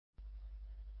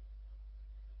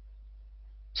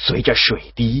随着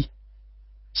水滴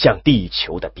向地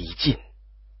球的逼近，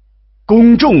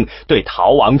公众对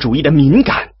逃亡主义的敏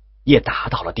感也达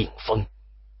到了顶峰。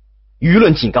舆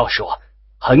论警告说，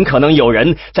很可能有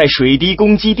人在水滴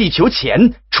攻击地球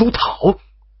前出逃。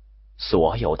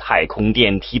所有太空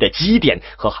电梯的基点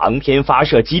和航天发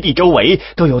射基地周围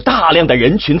都有大量的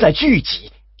人群在聚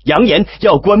集，扬言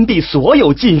要关闭所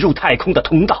有进入太空的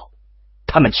通道。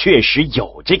他们确实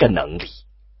有这个能力。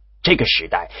这个时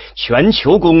代，全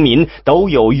球公民都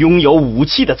有拥有武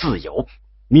器的自由，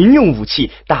民用武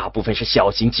器大部分是小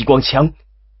型激光枪。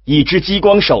一支激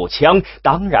光手枪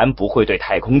当然不会对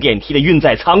太空电梯的运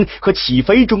载舱和起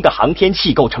飞中的航天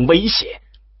器构成威胁，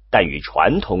但与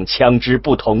传统枪支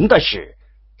不同的是，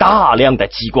大量的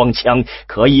激光枪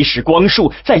可以使光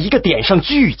束在一个点上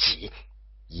聚集。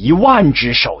10000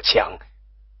支手枪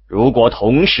如果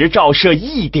同时照射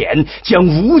一点，将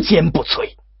无坚不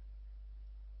摧。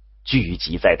聚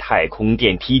集在太空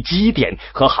电梯基点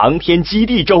和航天基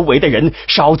地周围的人，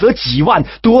少则几万，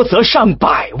多则上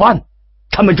百万。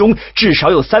他们中至少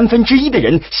有1/3的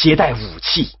人携带武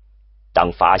器。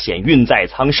当发现运载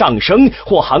舱上升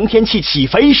或航天器起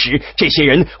飞时，这些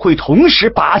人会同时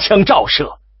拔枪照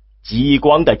射。激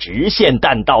光的直线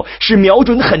弹道使瞄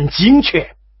准很精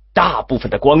确，大部分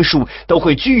的光束都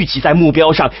会聚集在目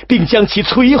标上，并将其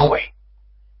摧毁。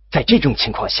在这种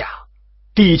情况下，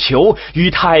地球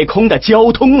与太空的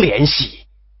交通联系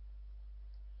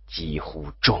几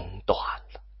乎中断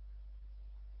了。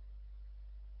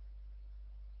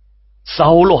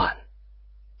骚乱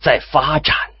在发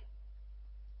展。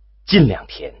近2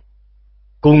天，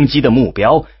攻击的目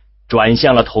标转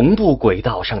向了同步轨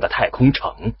道上的太空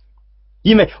城，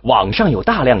因为网上有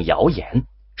大量谣言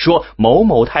说某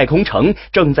某太空城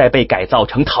正在被改造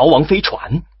成逃亡飞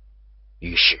船，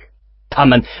于是他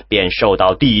们便受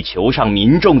到地球上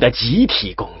民众的集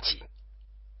体攻击。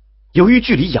由于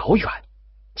距离遥远，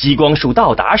激光束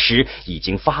到达时已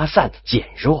经发散减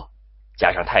弱，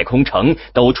加上太空城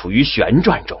都处于旋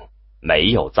转中，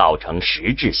没有造成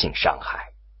实质性伤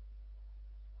害。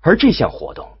而这项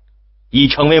活动已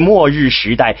成为末日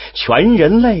时代全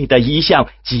人类的一项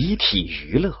集体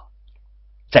娱乐。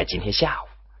在今天下午，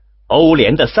欧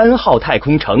联的3号太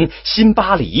空城新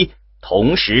巴黎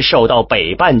同时受到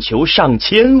北半球上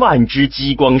千万支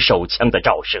激光手枪的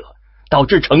照射，导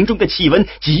致城中的气温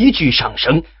急剧上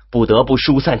升，不得不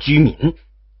疏散居民。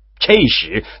这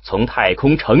时从太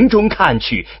空城中看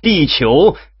去，地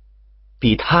球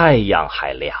比太阳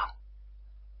还亮。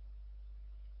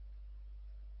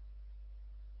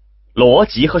罗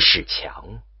辑和史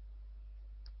强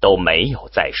都没有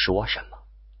再说什么。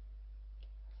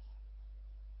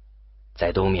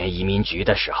在东面移民局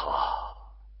的时候，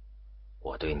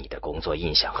我对你的工作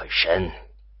印象很深。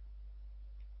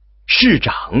市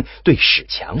长对史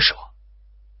强说。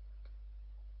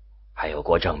还有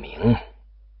郭正明，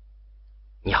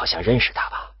你好像认识他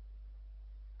吧？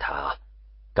他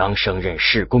刚升任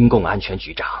市公共安全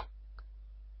局长，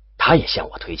他也向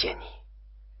我推荐你。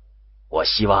我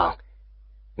希望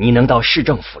你能到市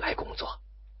政府来工作，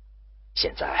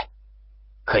现在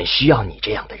很需要你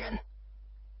这样的人。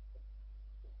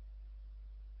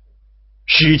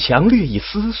史强略一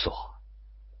思索，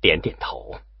点点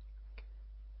头。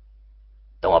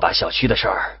等我把小区的事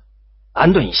儿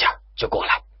安顿一下就过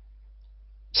来。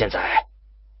现在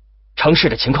城市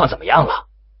的情况怎么样了？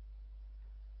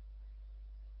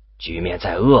局面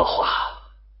在恶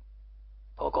化，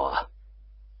不过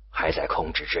还在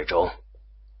控制之中。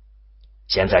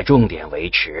现在重点维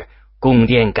持供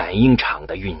电感应厂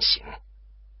的运行，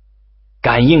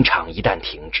感应厂一旦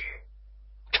停止，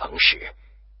城市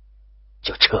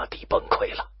就彻底崩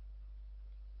溃了。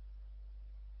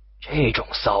这种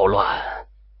骚乱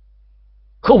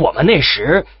和我们那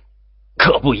时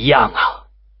可不一样啊。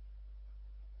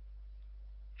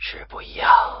是不一样。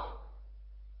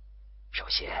首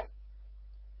先，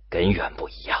根源不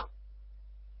一样，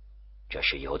这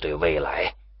是由对未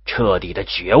来彻底的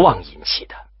绝望引起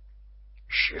的，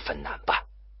十分难办。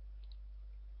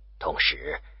同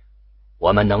时，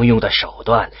我们能用的手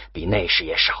段比那时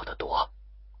也少得多。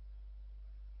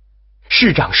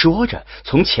市长说着，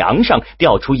从墙上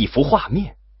调出一幅画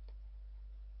面。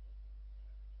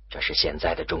这是现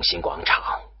在的中心广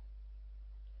场，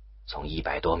从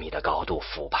100多米的高度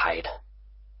俯拍的。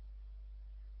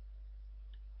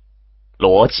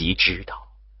罗辑知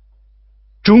道，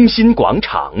中心广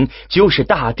场就是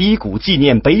大低谷纪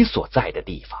念碑所在的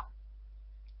地方。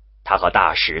他和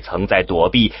大使曾在躲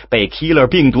避被 Killer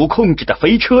病毒控制的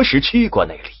飞车时去过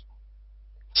那里。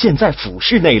现在俯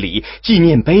视那里，纪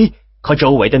念碑和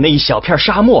周围的那一小片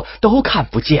沙漠都看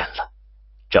不见了，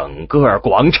整个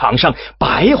广场上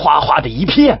白花花的一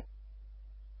片。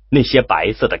那些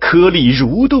白色的颗粒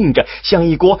蠕动着，像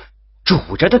一锅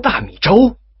煮着的大米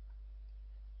粥。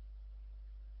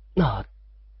那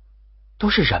都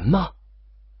是人吗？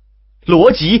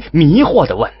罗辑迷惑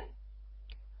地问。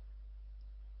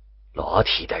裸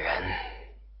体的人，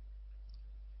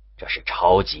这是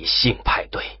超级性派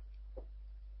对，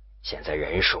现在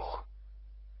人数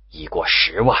已过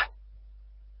10万，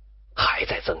还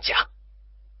在增加。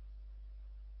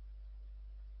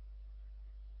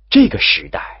这个时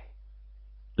代，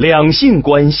两性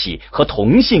关系和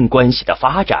同性关系的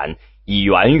发展已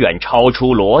远远超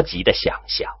出罗辑的想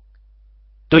象，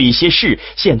对一些事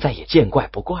现在也见怪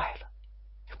不怪了。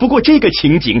不过这个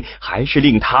情景还是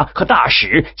令他和大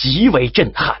使极为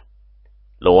震撼。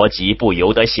罗辑不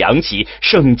由得想起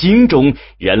圣经中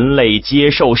人类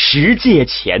接受十诫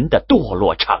前的堕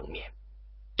落场面，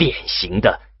典型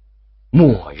的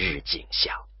末日景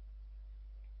象。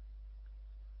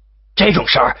这种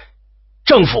事儿，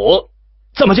政府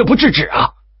怎么就不制止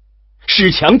啊？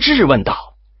史强质问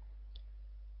道。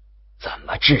怎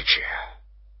么制止？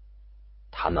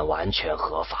他们完全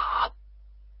合法。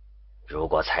如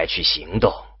果采取行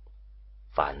动，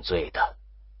犯罪的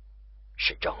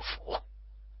是政府。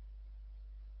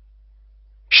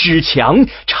史强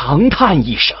长叹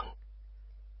一声。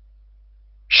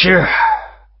是，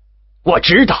我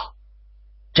知道，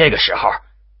这个时候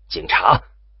警察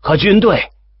和军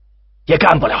队也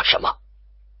干不了什么。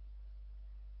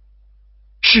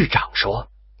市长说，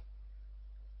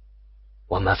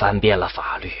我们翻遍了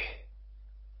法律，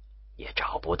也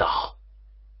找不到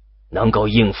能够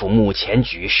应付目前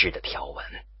局势的条文。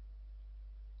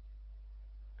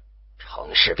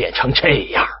城市变成这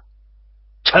样，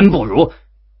真不如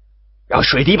让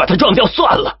水滴把它撞掉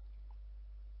算了。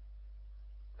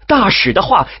大使的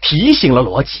话提醒了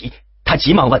罗辑，他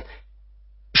急忙问，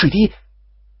水滴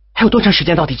还有多长时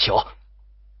间到地球？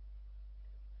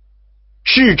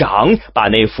市长把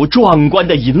那幅壮观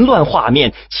的淫乱画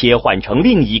面切换成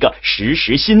另一个实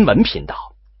时新闻频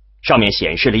道，上面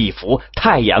显示了一幅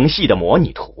太阳系的模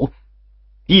拟图，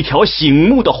一条醒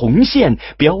目的红线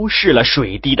标示了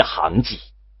水滴的航迹。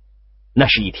那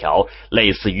是一条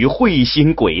类似于彗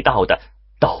星轨道的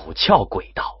陡峭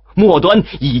轨道，末端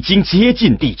已经接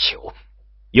近地球，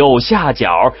右下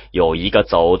角有一个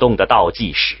走动的倒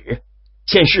计时，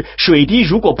显示水滴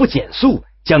如果不减速，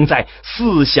将在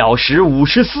4小时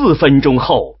54分钟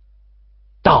后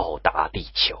到达地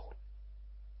球。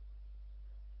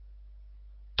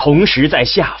同时在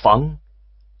下方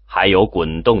还有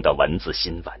滚动的文字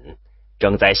新闻，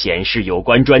正在显示有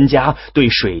关专家对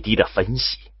水滴的分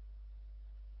析。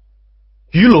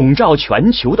与笼罩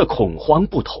全球的恐慌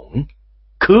不同，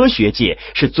科学界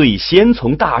是最先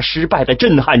从大失败的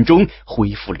震撼中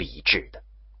恢复理智的。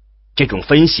这种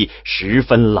分析十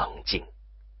分冷静。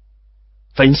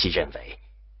分析认为，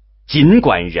尽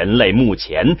管人类目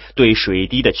前对水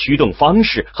滴的驱动方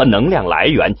式和能量来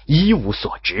源一无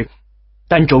所知，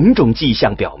但种种迹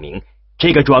象表明，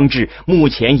这个装置目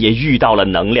前也遇到了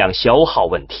能量消耗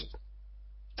问题。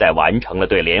在完成了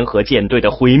对联合舰队的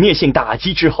毁灭性打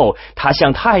击之后，它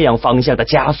向太阳方向的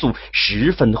加速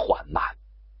十分缓慢。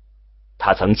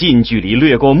它曾近距离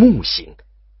掠过木星，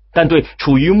但对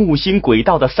处于木星轨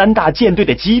道的3大舰队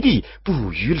的基地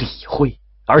不予理会，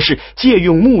而是借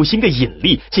用木星的引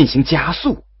力进行加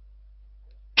速。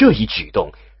这一举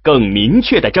动更明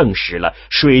确地证实了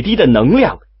水滴的能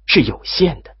量是有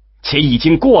限的，且已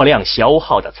经过量消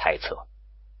耗的猜测。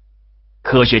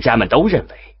科学家们都认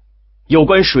为，有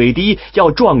关水滴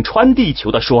要撞穿地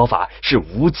球的说法是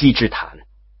无稽之谈，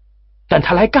但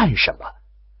它来干什么，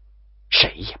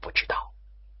谁也不知道。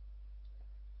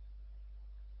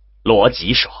罗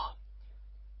辑说，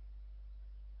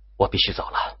我必须走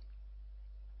了，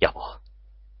要不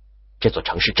这座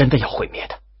城市真的要毁灭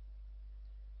的。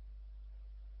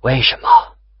为什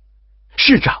么？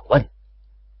市长问。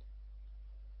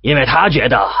因为他觉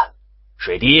得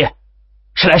水滴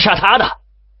是来杀他的。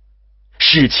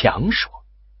史强说。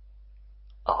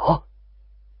哦，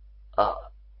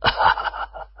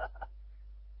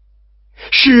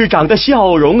市长的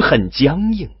笑容很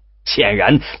僵硬，显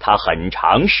然他很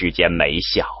长时间没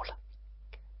笑了。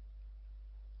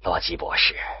罗辑博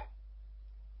士，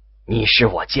你是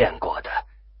我见过的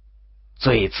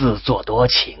最自作多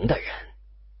情的人。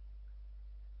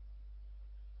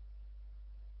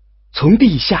从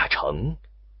地下城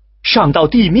上到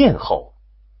地面后，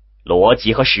罗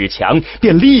辑和史强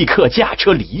便立刻驾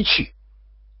车离去。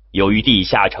由于地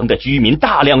下城的居民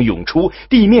大量涌出，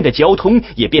地面的交通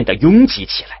也变得拥挤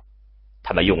起来。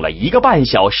他们用了1个半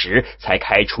小时才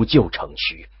开出旧城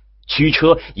区，驱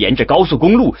车沿着高速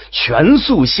公路全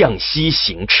速向西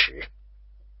行驰。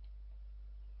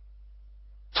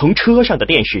从车上的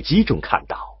电视机中看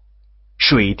到，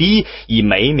水滴以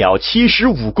每秒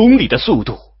75公里的速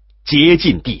度接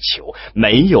近地球，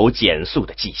没有减速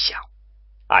的迹象。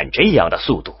按这样的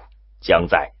速度，将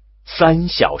在3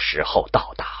小时后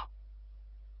到达。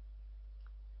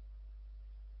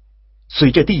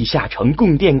随着地下城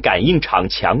供电感应场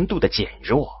强度的减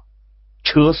弱，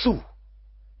车速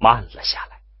慢了下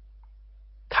来。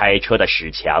开车的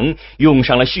史强用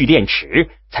上了蓄电池，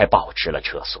才保持了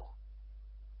车速。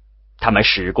他们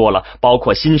驶过了包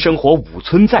括新生活5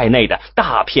村在内的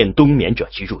大片冬眠者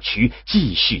居住区，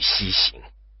继续西行。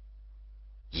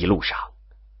一路上，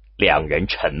两人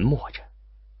沉默着，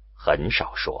很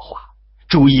少说话，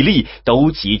注意力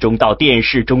都集中到电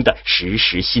视中的实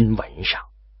时新闻上。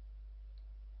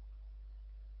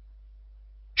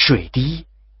水滴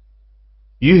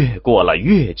越过了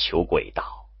月球轨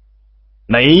道，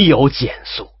没有减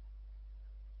速，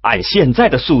按现在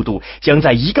的速度将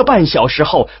在1个半小时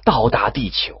后到达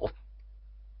地球。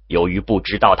由于不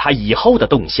知道它以后的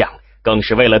动向，更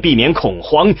是为了避免恐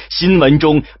慌，新闻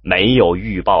中没有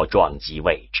预报撞击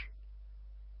位置。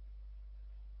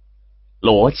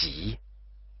罗辑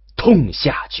痛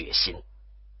下决心，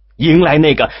迎来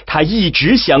那个他一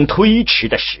直想推迟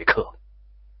的时刻。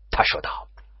他说道：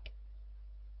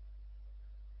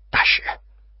大使，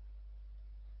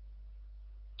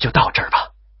就到这儿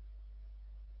吧。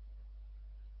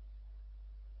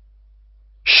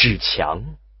史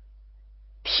强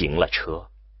停了车，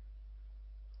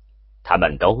他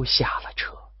们都下了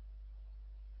车。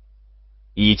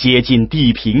已接近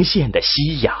地平线的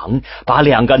夕阳把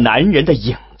2个男人的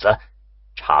影子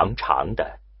长长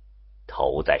的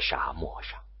投在沙漠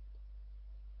上。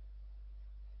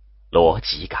罗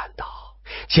辑感到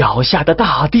脚下的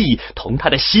大地同他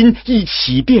的心一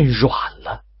起变软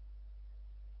了，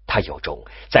他有种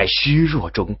在虚弱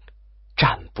中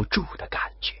站不住的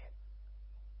感觉。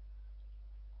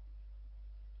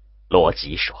罗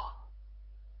辑说：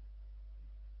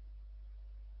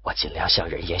我尽量向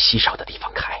人烟稀少的地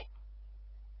方开，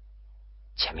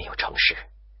前面有城市，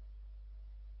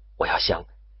我要向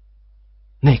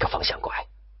那个方向拐。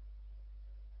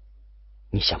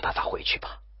你想办法回去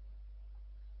吧，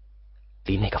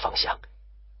离那个方向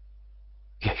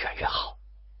越远越好。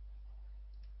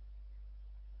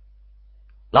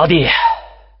老弟，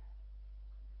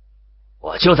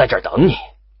我就在这儿等你，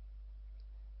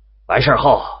完事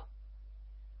后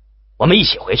我们一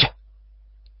起回去。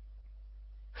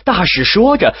大使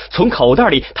说着，从口袋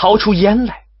里掏出烟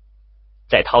来。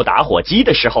在掏打火机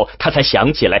的时候，他才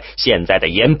想起来现在的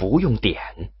烟不用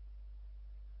点。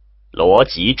罗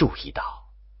辑注意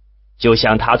到，就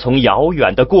像他从遥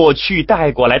远的过去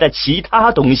带过来的其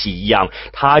他东西一样，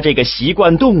他这个习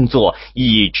惯动作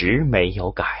一直没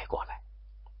有改过来。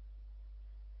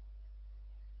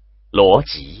罗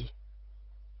辑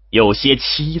有些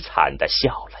凄惨地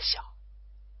笑了笑。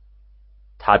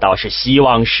他倒是希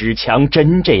望史强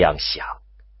真这样想，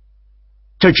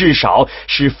这至少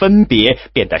使分别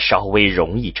变得稍微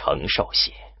容易承受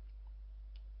些。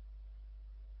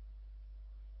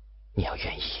你要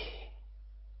愿意，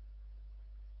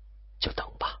就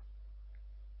等吧。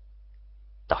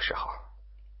到时候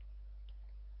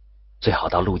最好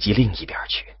到陆基另一边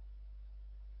去。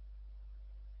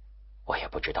我也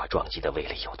不知道撞击的威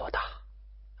力有多大。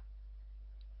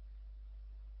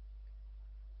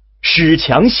史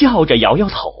强笑着摇摇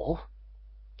头。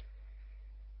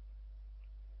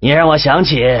你让我想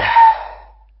起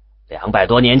200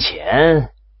多年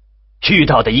前遇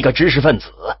到的一个知识分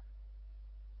子，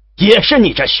也是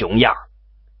你这熊样，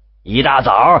一大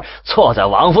早坐在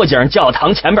王府井教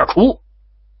堂前边哭。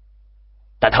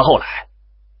但他后来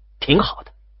挺好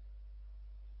的，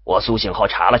我苏醒后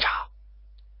查了查，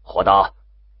活到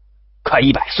快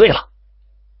100岁了。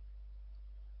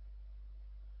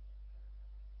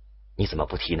你怎么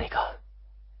不提那个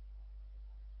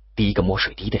第一个摸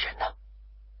水滴的人呢？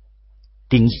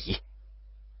丁乙，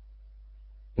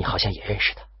你好像也认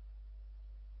识他。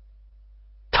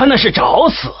他那是找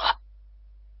死啊，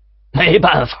没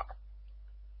办法。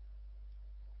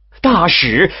大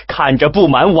使看着布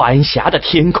满晚霞的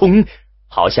天空，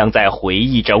好像在回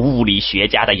忆着物理学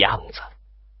家的样子。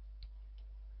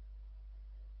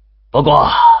不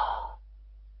过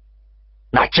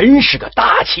那真是个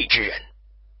大气之人，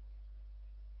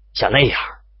像那样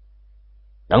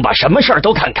能把什么事儿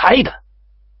都看开的，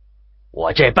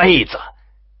我这辈子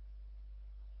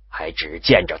还只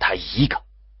见着他一个。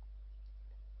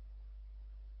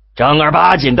正儿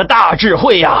八经的大智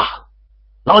慧呀，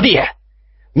老弟，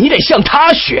你得向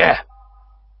他学。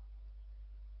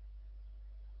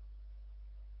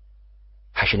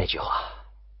还是那句话，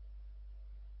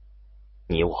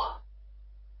你我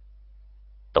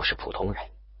都是普通人。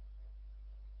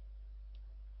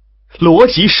罗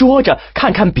辑说着，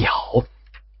看看表，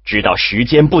知道时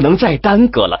间不能再耽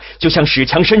搁了，就向史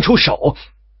强伸出手。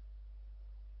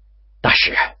大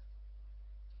师，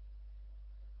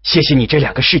谢谢你这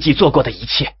2个世纪做过的一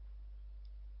切。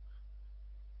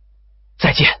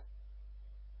再见。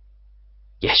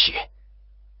也许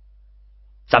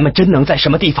咱们真能在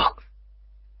什么地方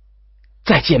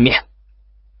再见面。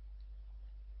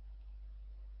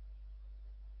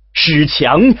史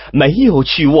强没有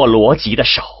去握罗辑的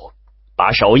手，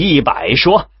把手一摆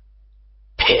说：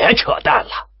别扯淡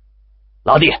了，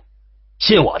老弟，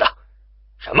信我的，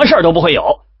什么事儿都不会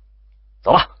有。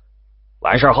走吧，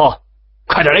完事后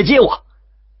快点来接我，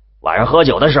晚上喝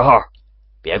酒的时候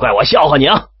别怪我笑话你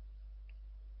啊。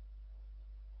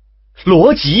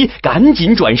罗辑赶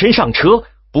紧转身上车，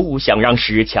不想让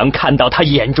史强看到他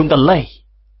眼中的泪。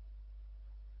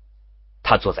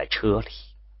他坐在车里，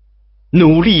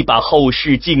努力把后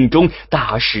视镜中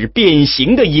大使变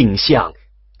形的影像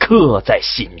刻在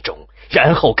心中，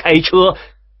然后开车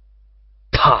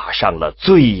踏上了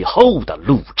最后的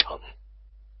路程。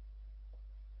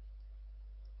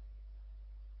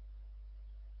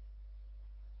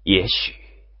也许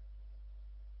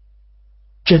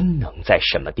真能在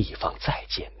什么地方再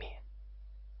见面。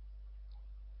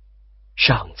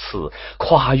上次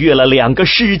跨越了2个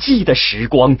世纪的时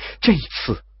光，这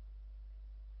次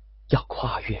要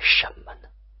跨越什么呢？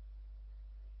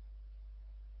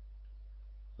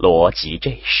罗辑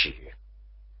这时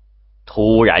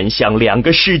突然像2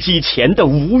个世纪前的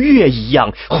吴越一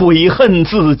样悔恨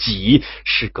自己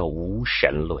是个无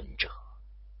神论者。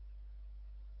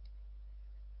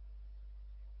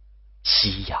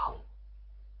夕阳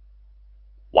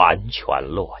完全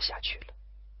落下去了，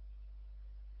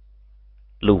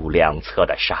路两侧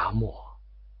的沙漠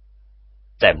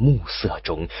在暮色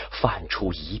中泛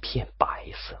出一片白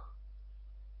色，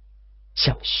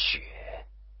像雪。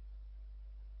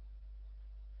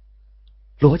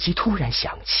罗辑突然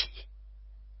想起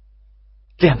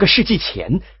2个世纪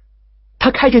前，他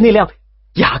开着那辆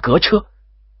雅阁车，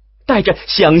带着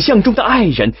想象中的爱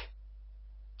人，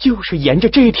就是沿着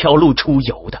这条路出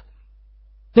游的。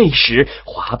那时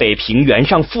华北平原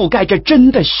上覆盖着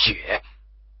真的雪，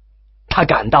他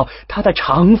感到他的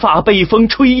长发被风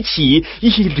吹起，一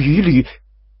缕缕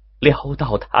撩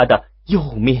到他的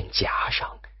右面颊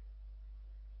上，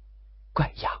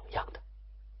怪痒痒的。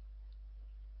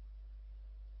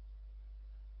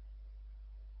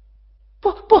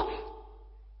不，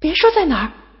别说在哪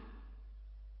儿，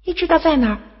一知道在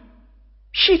哪儿，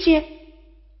世界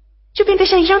就变得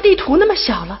像一张地图那么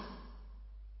小了。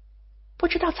不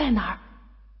知道在哪儿，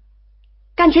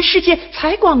感觉世界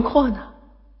才广阔呢。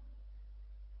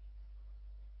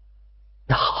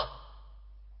那好，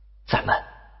咱们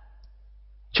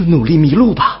就努力迷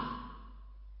路吧。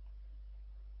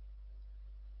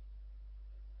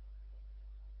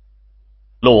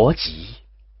罗辑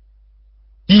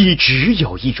一直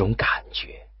有一种感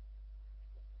觉，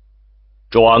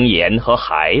庄严和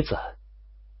孩子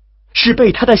是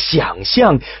被他的想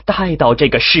象带到这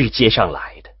个世界上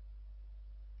来的。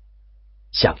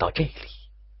想到这里，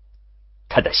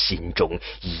他的心中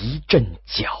一阵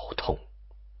绞痛。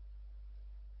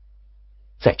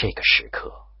在这个时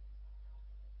刻，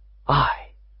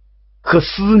爱和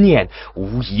思念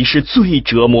无疑是最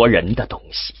折磨人的东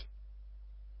西。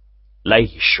泪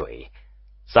水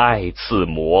再次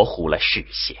模糊了视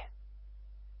线，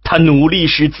他努力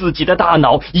使自己的大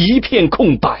脑一片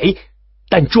空白，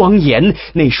但庄严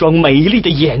那双美丽的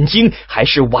眼睛还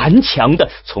是顽强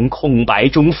地从空白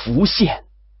中浮现，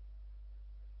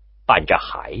伴着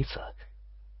孩子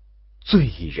醉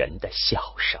人的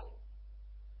笑声。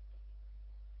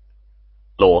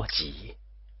罗辑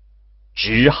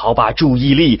只好把注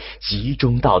意力集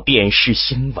中到电视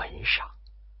新闻上。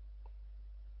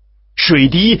水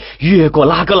滴越过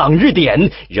拉格朗日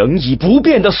点，仍以不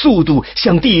变的速度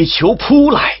向地球扑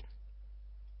来。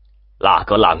拉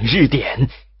格朗日点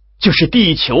就是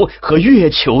地球和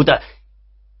月球的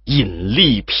引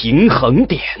力平衡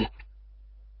点。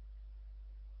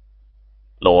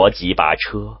罗辑把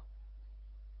车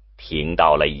停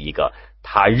到了一个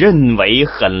他认为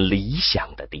很理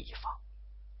想的地方，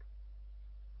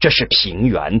这是平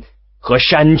原和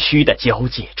山区的交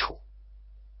界处，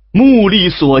目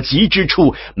力所及之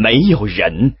处没有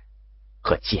人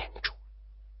和建筑。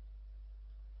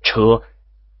车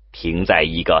停在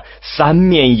一个三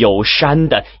面有山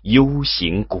的 U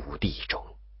型谷地中，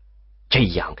这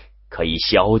样可以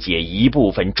消解一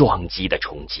部分撞击的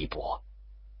冲击波。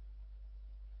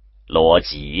罗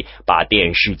辑把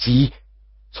电视机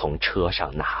从车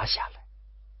上拿下来，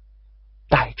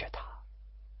带着它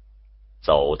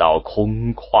走到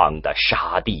空旷的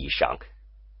沙地上，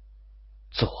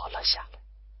坐了下来。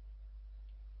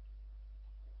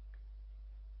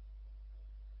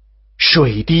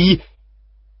水滴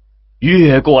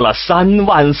越过了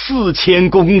34000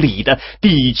公里的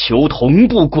地球同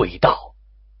步轨道，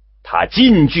它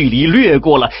近距离掠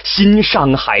过了新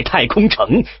上海太空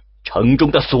城，城中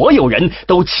的所有人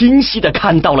都清晰地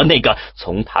看到了那个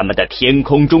从他们的天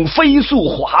空中飞速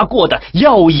划过的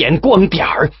耀眼光点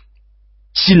儿。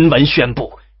新闻宣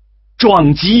布，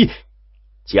撞击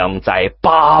将在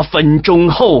8分钟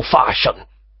后发生。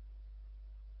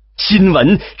新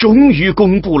闻终于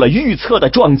公布了预测的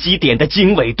撞击点的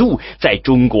经纬度在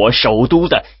中国首都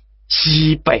的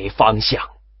西北方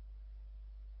向。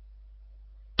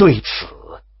对此，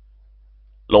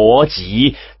罗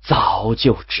辑早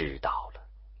就知道了。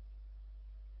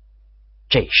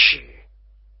这时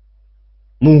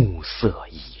暮色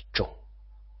已重，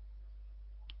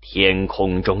天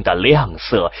空中的亮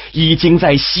色已经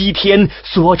在西天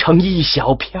缩成一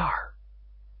小片儿，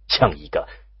像一个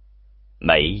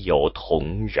没有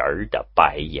瞳仁的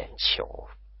白眼球，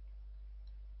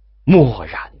漠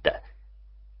然地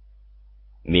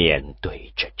面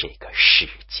对着这个世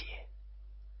界。